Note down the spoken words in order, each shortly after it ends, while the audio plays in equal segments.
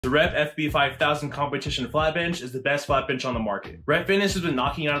The Rep FB5000 Competition Flat Bench is the best flat bench on the market. Rep Fitness has been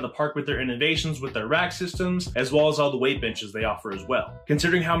knocking it out of the park with their innovations with their rack systems, as well as all the weight benches they offer as well.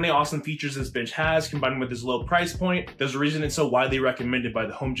 Considering how many awesome features this bench has, combined with its low price point, there's a reason it's so widely recommended by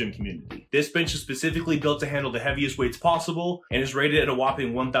the home gym community. This bench is specifically built to handle the heaviest weights possible, and is rated at a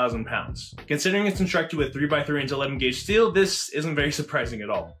whopping 1,000 pounds. Considering it's constructed with 3x3 inch 11 gauge steel, this isn't very surprising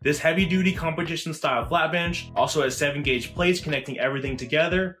at all. This heavy duty competition style flat bench also has 7 gauge plates connecting everything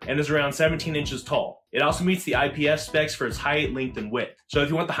together, and is around 17 inches tall. It also meets the IPF specs for its height, length, and width. So if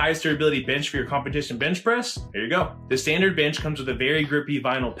you want the highest durability bench for your competition bench press, here you go. The standard bench comes with a very grippy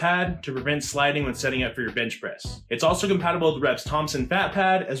vinyl pad to prevent sliding when setting up for your bench press. It's also compatible with Rep's Thompson Fat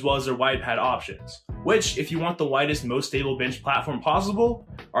Pad as well as their wide pad options, which, if you want the widest, most stable bench platform possible,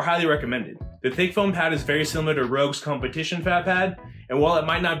 are highly recommended. The thick foam pad is very similar to Rogue's Competition Fat Pad, and while it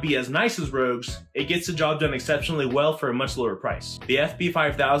might not be as nice as Rogue's, it gets the job done exceptionally well for a much lower price. The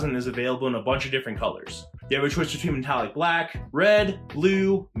FB5000 is available in a bunch of different colors. You have a choice between metallic black, red,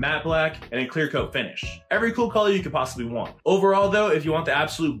 blue, matte black, and a clear coat finish. Every cool color you could possibly want. Overall though, if you want the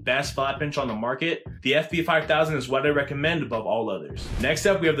absolute best flat bench on the market, the FB5000 is what I recommend above all others. Next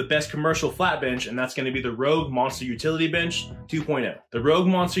up, we have the best commercial flat bench, and that's going to be the Rogue Monster Utility Bench 2.0. The Rogue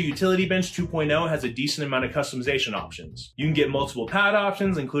Monster Utility Bench 2.0 has a decent amount of customization options. You can get multiple pad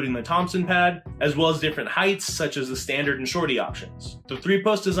options, including the Thompson pad, as well as different heights, such as the standard and shorty options. The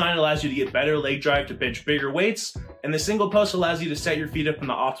 3-post design allows you to get better leg drive to bench bigger weights, and the single post allows you to set your feet up in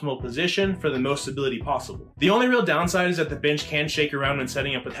the optimal position for the most stability possible. The only real downside is that the bench can shake around when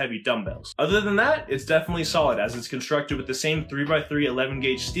setting up with heavy dumbbells. Other than that, it's definitely solid, as it's constructed with the same 3x3 11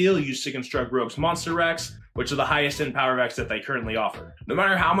 gauge steel used to construct Rogue's monster racks, which are the highest end power racks that they currently offer. No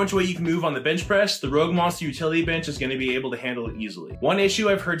matter how much weight you can move on the bench press, the Rogue Monster Utility Bench is going to be able to handle it easily. One issue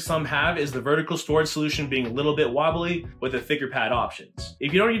I've heard some have is the vertical storage solution being a little bit wobbly with the thicker pad options.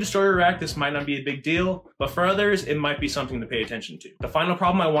 If you don't need to store your rack, this might not be a big deal, but for others, it might be something to pay attention to. The final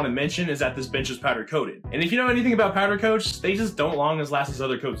problem I want to mention is that this bench is powder coated. And if you know anything about powder coats, they just don't long as last as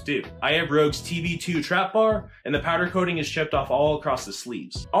other coats do. I have Rogue's TV2 trap bar, and the powder coating is chipped off all across the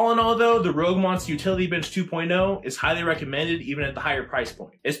sleeves. All in all though, the Rogue Monster Utility Bench 2.0 is highly recommended even at the higher price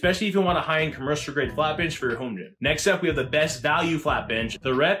point, especially if you want a high-end commercial grade flat bench for your home gym. Next up, we have the best value flat bench.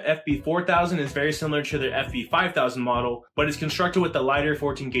 The Rep FB4000 is very similar to their FB5000 model, but it's constructed with the lighter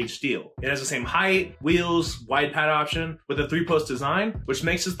 14 gauge steel. It has the same height, wheels, wide pad option with a 3-post design, which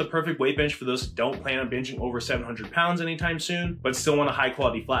makes this the perfect weight bench for those who don't plan on benching over 700 pounds anytime soon, but still want a high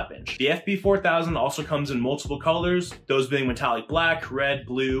quality flat bench. The FB4000 also comes in multiple colors, those being metallic black, red,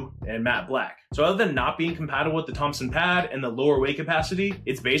 blue, and matte black. So other than not being compatible with the Thompson pad and the lower weight capacity,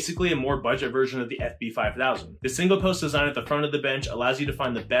 it's basically a more budget version of the FB5000. The single post design at the front of the bench allows you to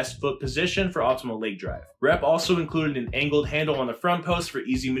find the best foot position for optimal leg drive. Rep also included an angled handle on the front post for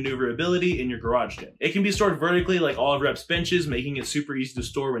easy maneuverability in your garage gym. It can be stored vertically like all of Rep's benches, making it super easy to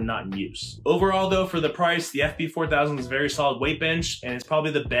store when not in use. Overall though, for the price, the FB4000 is a very solid weight bench, and it's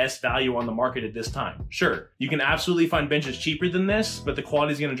probably the best value on the market at this time. Sure, you can absolutely find benches cheaper than this, but the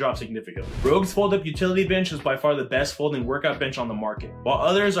quality is going to drop significantly. Rogue's fold-up utility bench is by far the best folding workout bench on the market. While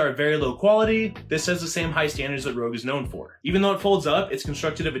others are very low quality, this has the same high standards that Rogue is known for. Even though it folds up, it's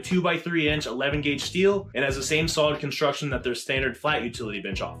constructed of a 2x3 inch 11 gauge steel and has the same solid construction that their standard flat utility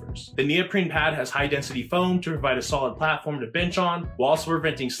bench offers. The neoprene pad has high density foam to provide a solid platform to bench on, while also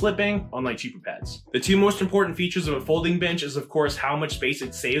preventing slipping, unlike cheaper pads. The two most important features of a folding bench is of course how much space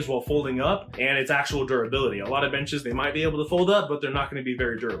it saves while folding up, and its actual durability. A lot of benches, they might be able to fold up, but they're not going to be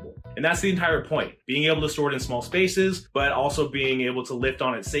very durable. And that's the entire point, being able to store it in small spaces, but also being able to lift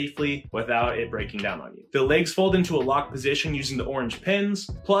on it safely without it breaking down on you. The legs fold into a locked position using the orange pins.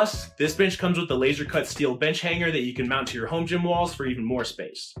 Plus, this bench comes with a laser cut steel bench hanger that you can mount to your home gym walls for even more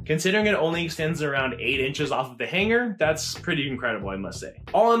space. Considering it only extends around 8 inches off of the hanger, that's pretty incredible, I must say.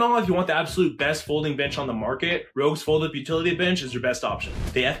 All in all, if you want the absolute best folding bench on the market, Rogue's fold-up utility bench is your best option.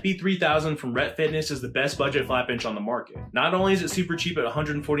 The FB3000 from Rep Fitness is the best budget flat bench on the market. Not only is it super cheap at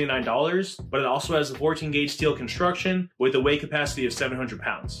 $149, but it also has a 14 gauge steel construction with a weight capacity of 700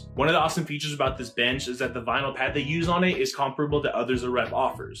 pounds. One of the awesome features about this bench is that the vinyl pad they use on it is comparable to others that Rep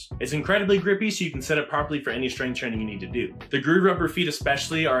offers. It's incredibly grippy, so you can set it properly for any strength training you need to do. The groove rubber feet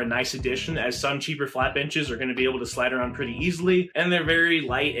especially are a nice addition, as some cheaper flat benches are going to be able to slide around pretty easily, and they're very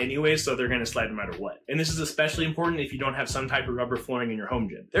light anyway, so they're going to slide no matter what. And this is especially important if you don't have some type of rubber flooring in your home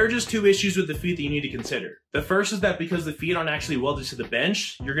gym. There are just two issues with the feet that you need to consider. The first is that because the feet aren't actually welded to the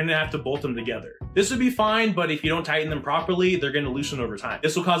bench, you're going to have to bolt them together. This would be fine, but if you don't tighten them properly, they're going to loosen over time.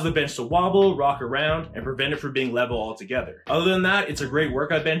 This will cause the bench to wobble, rock around, and prevent it from being level altogether. Other than that, it's a great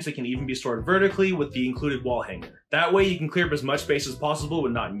workout bench that can even be stored vertically with the included wall hanger. That way you can clear up as much space as possible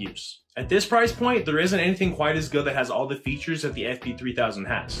when not in use. At this price point, there isn't anything quite as good that has all the features that the FP3000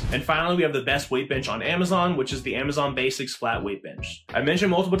 has. And finally, we have the best weight bench on Amazon, which is the Amazon Basics Flat Weight Bench. I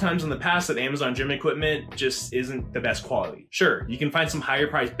mentioned multiple times in the past that Amazon gym equipment just isn't the best quality. Sure, you can find some higher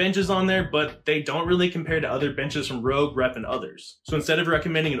priced benches on there, but they don't really compare to other benches from Rogue, Rep, and others. So instead of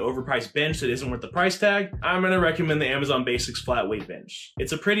recommending an overpriced bench that isn't worth the price tag, I'm gonna recommend the Amazon Basics Flat Weight Bench.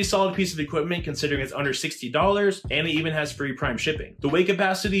 It's a pretty solid piece of equipment considering it's under $60, and it even has free Prime shipping. The weight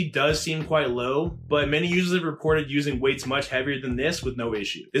capacity does seem quite low, but many users have reported using weights much heavier than this with no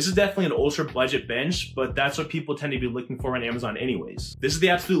issue. This is definitely an ultra budget bench, but that's what people tend to be looking for on Amazon anyways. This is the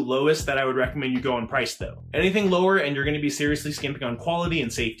absolute lowest that I would recommend you go on price though. Anything lower and you're going to be seriously skimping on quality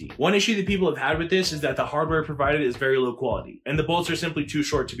and safety. One issue that people have had with this is that the hardware provided is very low quality, and the bolts are simply too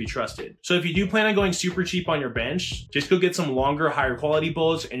short to be trusted. So if you do plan on going super cheap on your bench, just go get some longer, higher quality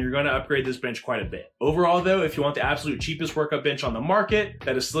bolts and you're going to upgrade this bench quite a bit. Overall though, if you want the absolute cheapest workout bench on the market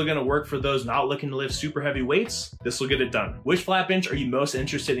that is still going to work for those not looking to lift super heavy weights, this will get it done. Which flat bench are you most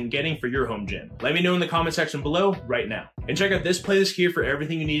interested in getting for your home gym? Let me know in the comment section below right now. And check out this playlist here for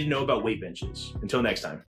everything you need to know about weight benches. Until next time.